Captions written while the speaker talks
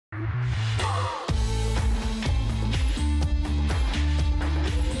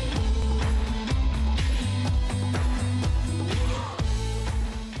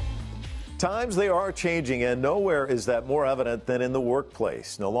Times, they are changing, and nowhere is that more evident than in the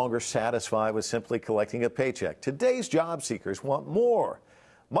workplace. No longer satisfied with simply collecting a paycheck. Today's job seekers want more,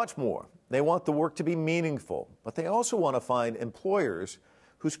 much more. They want the work to be meaningful, but they also want to find employers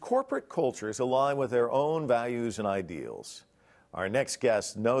whose corporate cultures align with their own values and ideals. Our next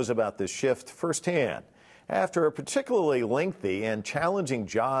guest knows about this shift firsthand. After a particularly lengthy and challenging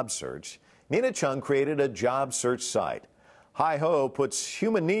job search, Nina Cheng created a job search site. HiHo puts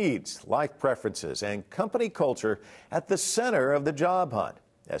human needs, life preferences, and company culture at the center of the job hunt.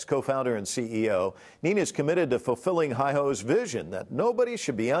 As co-founder and CEO, Nina is committed to fulfilling HiHo's vision that nobody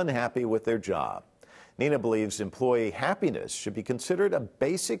should be unhappy with their job. Nina believes employee happiness should be considered a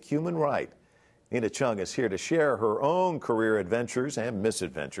basic human right. Nina Cheng is here to share her own career adventures and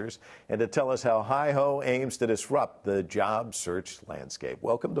misadventures and to tell us how HiHo aims to disrupt the job search landscape.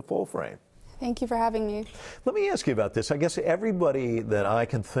 Welcome to Full Frame. Thank you for having me. Let me ask you about this. I guess everybody that I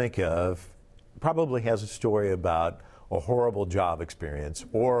can think of probably has a story about a horrible job experience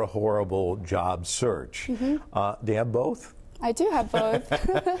or a horrible job search. Do you have both? I do have both.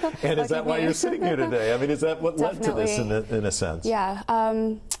 And is that why you're sitting here today? I mean, is that what led to this in a sense? Yeah.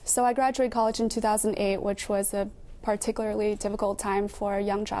 So I graduated college in 2008, which was a particularly difficult time for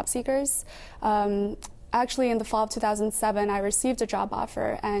young job seekers. Actually, in the fall of 2007, I received a job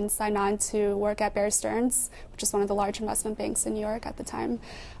offer and signed on to work at Bear Stearns, which is one of the large investment banks in New York at the time.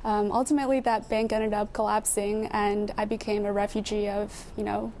 Ultimately, that bank ended up collapsing, and I became a refugee of,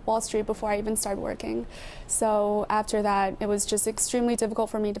 Wall Street before I even started working. So after that, it was just extremely difficult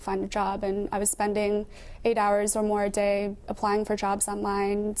for me to find a job, and I was spending 8 hours or more a day applying for jobs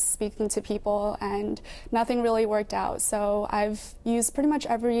online, speaking to people, and nothing really worked out. So I've used pretty much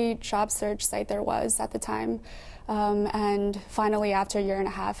every job search site there was at the time. And finally, after a year and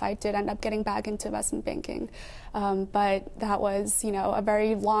a half, I did end up getting back into investment banking. But that was, a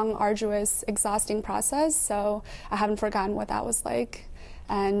very long, arduous, exhausting process. So I haven't forgotten what that was like.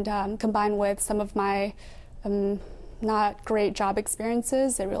 And combined with some of my not great job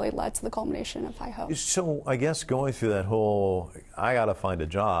experiences, it really led to the culmination of HiHo. So I guess going through that whole, I got to find a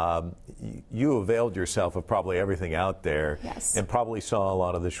job, you availed yourself of probably everything out there. Yes. And probably saw a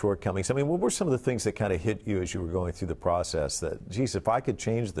lot of the shortcomings. I mean, what were some of the things that kind of hit you as you were going through the process that, geez, if I could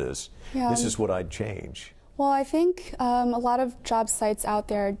change this, this is what I'd change? Well, I think a lot of job sites out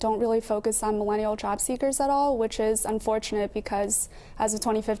there don't really focus on millennial job seekers at all, which is unfortunate because as of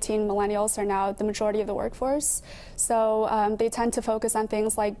 2015, millennials are now the majority of the workforce. So they tend to focus on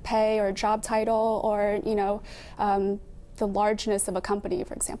things like pay or job title or, the largeness of a company,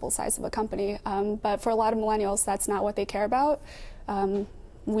 for example, size of a company. But for a lot of millennials, that's not what they care about.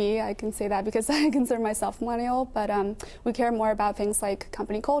 I can say that because I consider myself millennial, but we care more about things like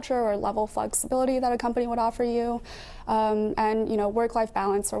company culture or level of flexibility that a company would offer you, and work-life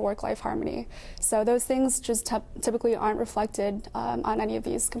balance or work-life harmony. So those things just typically aren't reflected on any of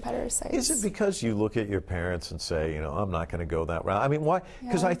these competitor sites. Is it because you look at your parents and say, I'm not going to go that route? I mean, why?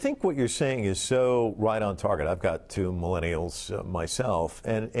 Because I think what you're saying is so right on target. I've got two millennials myself,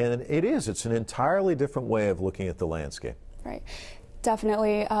 and it's an entirely different way of looking at the landscape. Right.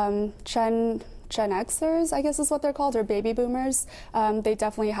 Definitely. Gen Xers, I guess is what they're called, or baby boomers, they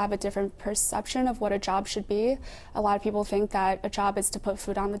definitely have a different perception of what a job should be. A lot of people think that a job is to put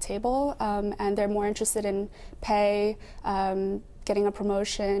food on the table, and they're more interested in pay, getting a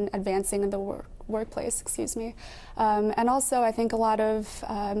promotion, advancing in the workplace, and also I think a lot of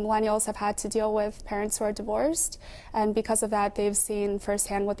millennials have had to deal with parents who are divorced, and because of that they've seen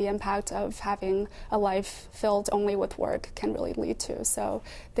firsthand what the impact of having a life filled only with work can really lead to. So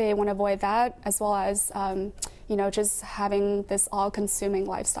they want to avoid that, as well as just having this all-consuming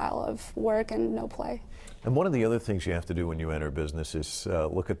lifestyle of work and no play. And one of the other things you have to do when you enter business is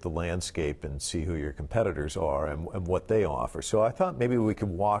look at the landscape and see who your competitors are and what they offer. So I thought maybe we could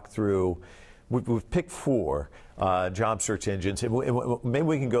walk through. We've picked 4 job search engines. Maybe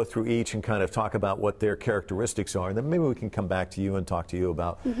we can go through each and kind of talk about what their characteristics are, and then maybe we can come back to you and talk to you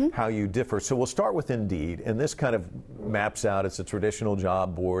about how you differ. So we'll start with Indeed, and this kind of maps out. It's a traditional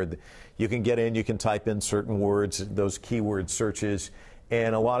job board. You can get in, you can type in certain words, those keyword searches,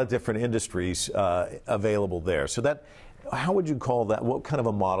 and a lot of different industries available there. So that, how would you call that? What kind of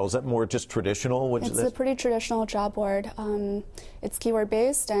a model? Is that more just traditional? It's a pretty traditional job board. It's keyword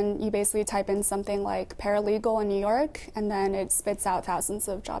based, and you basically type in something like paralegal in New York, and then it spits out thousands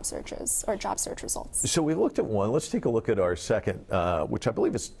of job searches or job search results. So we looked at one. Let's take a look at our second, which I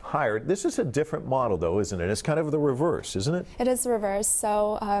believe is hired. This is a different model, though, isn't it? It's kind of the reverse, isn't it? It is the reverse.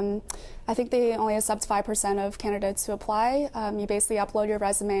 So I think they only accept 5% of candidates who apply. You basically upload your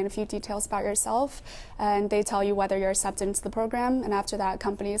resume and a few details about yourself, and they tell you whether you're accepted into the program, and after that,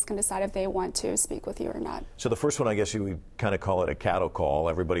 companies can decide if they want to speak with you or not. So the first one, I guess you would kind of call it a cattle call.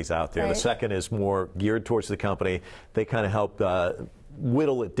 Everybody's out there. Right. The second is more geared towards the company. They kind of help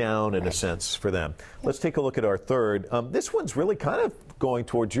whittle it down in a sense for them. Yep. Let's take a look at our third. This one's really kind of going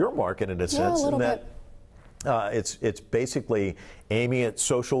towards your market in a sense. A little bit. It's basically aiming at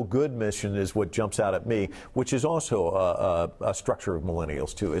social good mission is what jumps out at me, which is also a structure of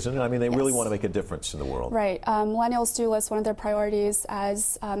millennials too, isn't it? I mean, they really want to make a difference in the world. Right. Millennials do list one of their priorities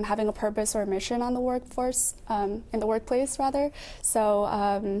as having a purpose or a mission on the workforce, in the workplace rather.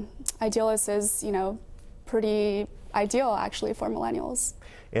 So Idealist is, pretty ideal actually for millennials.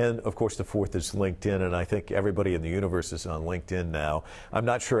 And of course, the fourth is LinkedIn, and I think everybody in the universe is on LinkedIn now. I'm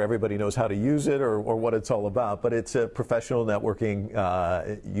not sure everybody knows how to use it or what it's all about, but it's a professional networking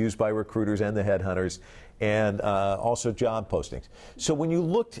used by recruiters and the headhunters, and also job postings. So when you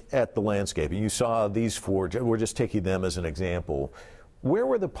looked at the landscape and you saw these four, we're just taking them as an example, where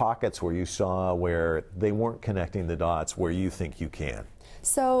were the pockets where you saw where they weren't connecting the dots where you think you can?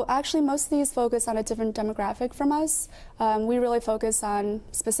 So actually most of these focus on a different demographic from us. We really focus on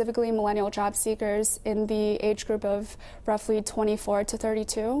specifically millennial job seekers in the age group of roughly 24 to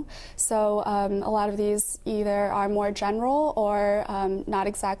 32. So a lot of these either are more general or not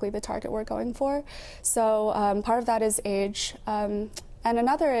exactly the target we're going for. So part of that is age. And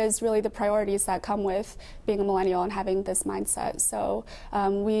another is really the priorities that come with being a millennial and having this mindset. So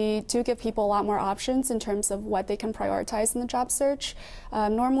we do give people a lot more options in terms of what they can prioritize in the job search.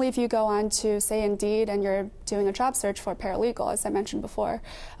 Normally, if you go on to, say, Indeed, and you're doing a job search for paralegal, as I mentioned before,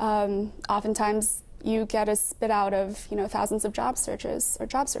 oftentimes you get a spit out of thousands of job searches or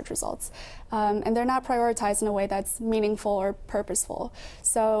job search results, and they're not prioritized in a way that's meaningful or purposeful.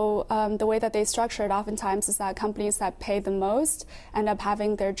 So the way that they structure it oftentimes is that companies that pay the most end up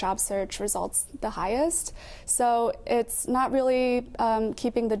having their job search results the highest. So it's not really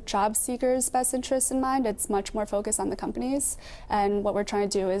keeping the job seekers' best interests in mind. It's much more focused on the companies, and what we're trying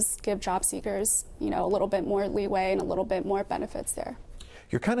to do is give job seekers a little bit more leeway and a little bit more benefits there.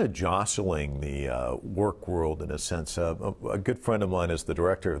 You're kind of jostling the work world in a sense. A good friend of mine is the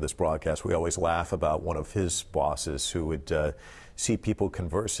director of this broadcast. We always laugh about one of his bosses who would see people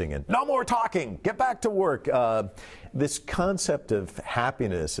conversing and, no more talking, get back to work. This concept of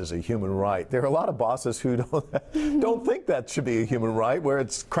happiness as a human right, there are a lot of bosses who don't think that should be a human right, where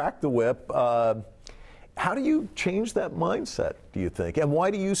it's crack the whip. How do you change that mindset, do you think? And why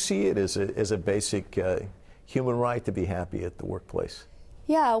do you see it as a basic human right to be happy at the workplace?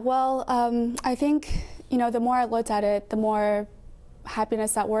 Yeah, well, I think, the more I looked at it, the more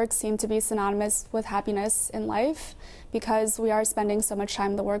happiness at work seemed to be synonymous with happiness in life, because we are spending so much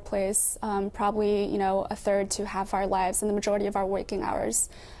time in the workplace, probably, a third to half our lives and the majority of our waking hours.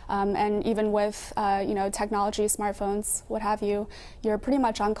 And even with, technology, smartphones, what have you, you're pretty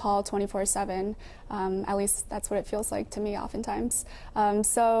much on call 24/7. At least that's what it feels like to me oftentimes.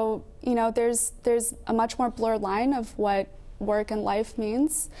 So, there's a much more blurred line of what work and life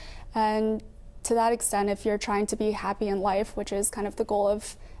means, and to that extent, if you're trying to be happy in life, which is kind of the goal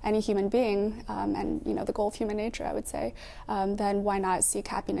of any human being, and the goal of human nature, I would say, then why not seek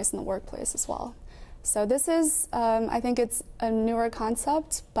happiness in the workplace as well? So this is, I think it's a newer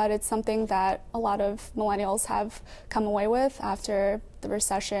concept, but it's something that a lot of millennials have come away with after the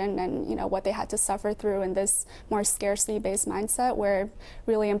recession and what they had to suffer through in this more scarcity-based mindset where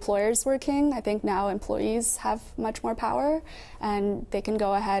really employers were king. I think now employees have much more power, and they can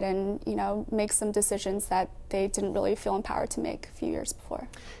go ahead and make some decisions that they didn't really feel empowered to make a few years before.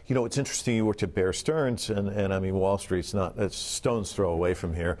 It's interesting you worked at Bear Stearns, and I mean, Wall Street's not a stone's throw away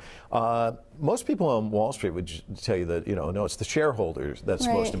from here. Most people on Wall Street would tell you that, no, it's the shareholders that's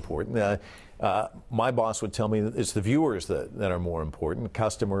most important. My boss would tell me that it's the viewers that are more important,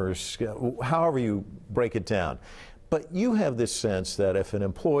 customers, however you break it down. But you have this sense that if an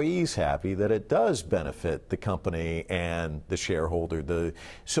employee's happy, that it does benefit the company and the shareholder.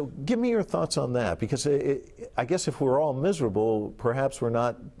 So give me your thoughts on that, because I guess if we're all miserable, perhaps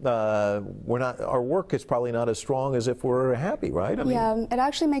our work is probably not as strong as if we're happy, right? I mean, yeah, it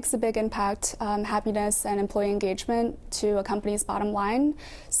actually makes a big impact, happiness and employee engagement to a company's bottom line.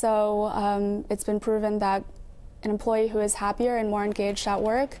 So it's been proven that an employee who is happier and more engaged at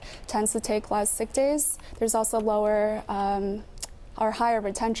work tends to take less sick days. There's also lower or higher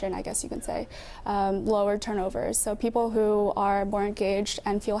retention, I guess you can say, lower turnovers. So people who are more engaged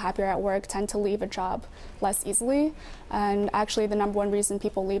and feel happier at work tend to leave a job less easily. And actually the #1 reason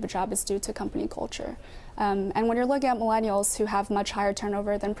people leave a job is due to company culture. And when you're looking at millennials who have much higher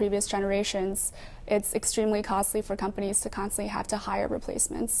turnover than previous generations, it's extremely costly for companies to constantly have to hire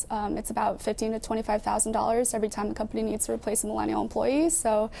replacements. It's about $15,000 to $25,000 every time a company needs to replace a millennial employee.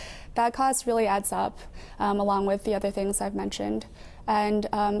 So that cost really adds up, along with the other things I've mentioned. And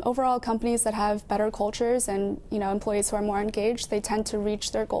overall, companies that have better cultures and employees who are more engaged, they tend to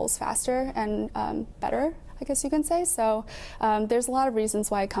reach their goals faster and better, I guess you can say. So there's a lot of reasons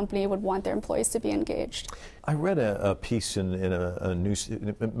why a company would want their employees to be engaged. I read a piece in a news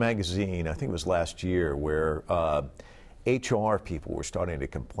magazine, I think it was last year, where HR people were starting to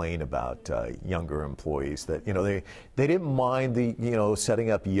complain about younger employees that they didn't mind the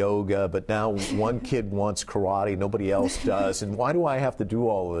setting up yoga, but now one kid wants karate, nobody else does, and why do I have to do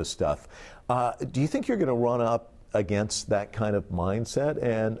all of this stuff? Do you think you're going to run up against that kind of mindset,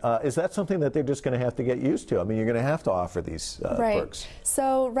 and is that something that they're just going to have to get used to? I mean, you're going to have to offer these perks.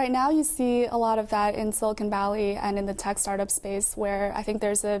 So right now you see a lot of that in Silicon Valley and in the tech startup space, where I think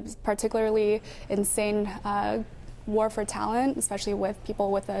there's a particularly insane war for talent, especially with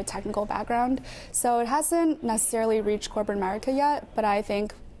people with a technical background. So it hasn't necessarily reached corporate America yet, but I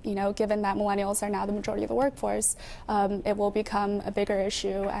think given that millennials are now the majority of the workforce, it will become a bigger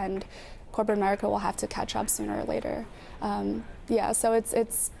issue, and corporate America will have to catch up sooner or later. Yeah, so it's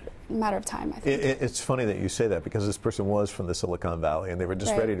a matter of time, I think. It's funny that you say that, because this person was from the Silicon Valley and they were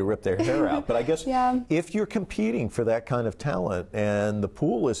just ready to rip their hair out. But I guess if you're competing for that kind of talent and the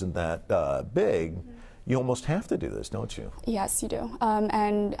pool isn't that big, you almost have to do this, don't you? Yes, you do.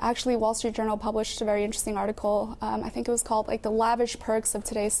 And actually, Wall Street Journal published a very interesting article. I think it was called like the lavish perks of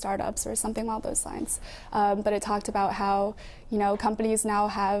today's startups or something along those lines. But it talked about how companies now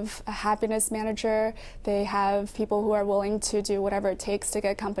have a happiness manager. They have people who are willing to do whatever it takes to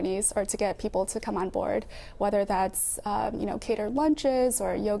get companies or to get people to come on board, whether that's catered lunches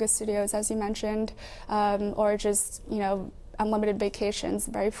or yoga studios, as you mentioned, or just unlimited vacations,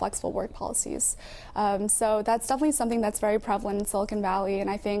 very flexible work policies. So that's definitely something that's very prevalent in Silicon Valley, and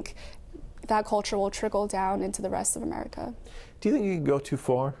I think that culture will trickle down into the rest of America. Do you think you can go too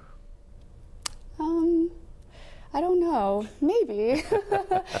far? I don't know, maybe.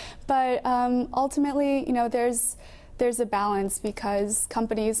 But ultimately, there's a balance, because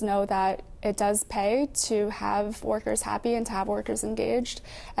companies know that it does pay to have workers happy and to have workers engaged.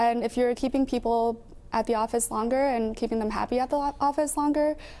 And if you're keeping people at the office longer and keeping them happy at the office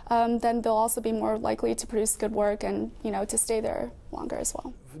longer, then they'll also be more likely to produce good work and to stay there longer as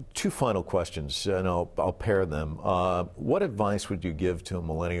well. Two final questions, and I'll pair them. What advice would you give to a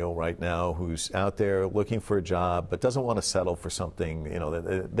millennial right now who's out there looking for a job but doesn't want to settle for something,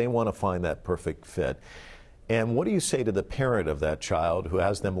 they want to find that perfect fit? And what do you say to the parent of that child who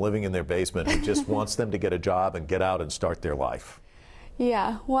has them living in their basement, who just wants them to get a job and get out and start their life?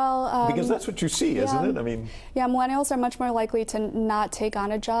 Yeah, well... because that's what you see, isn't it? I mean... Yeah, millennials are much more likely to not take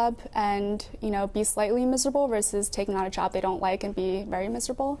on a job and, be slightly miserable versus taking on a job they don't like and be very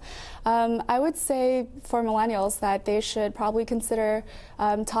miserable. I would say for millennials that they should probably consider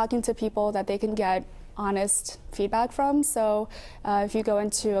talking to people that they can get honest feedback from. So if you go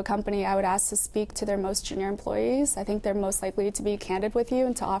into a company, I would ask to speak to their most junior employees. I think they're most likely to be candid with you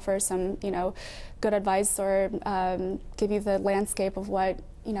and to offer some, good advice or give you the landscape of what,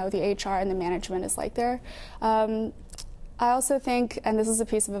 the HR and the management is like there. I also think, and this is a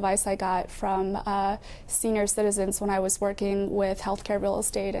piece of advice I got from senior citizens when I was working with healthcare real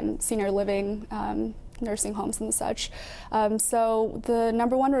estate and senior living nursing homes and such. So the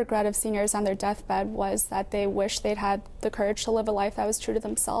number one regret of seniors on their deathbed was that they wish they'd had the courage to live a life that was true to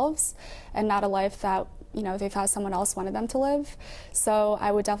themselves and not a life that they thought someone else wanted them to live. So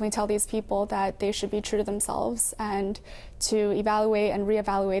I would definitely tell these people that they should be true to themselves and to evaluate and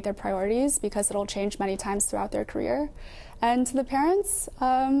reevaluate their priorities, because it'll change many times throughout their career. And to the parents,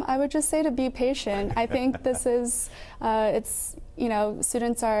 I would just say to be patient. I think this is,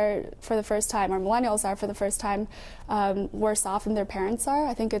 students are for the first time, or millennials are for the first time, worse off than their parents are.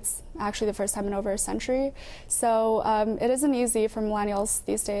 I think it's actually the first time in over a century. So it isn't easy for millennials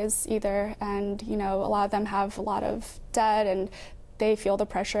these days either. And, a lot of them have a lot of debt and they feel the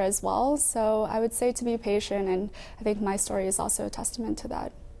pressure as well. So I would say to be patient, and I think my story is also a testament to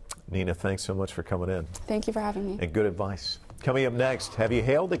that. Nina, thanks so much for coming in. Thank you for having me. And good advice. Coming up next, have you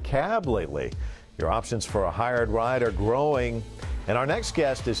hailed a cab lately? Your options for a hired ride are growing. And our next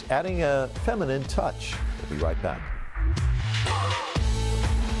guest is adding a feminine touch. We'll be right back.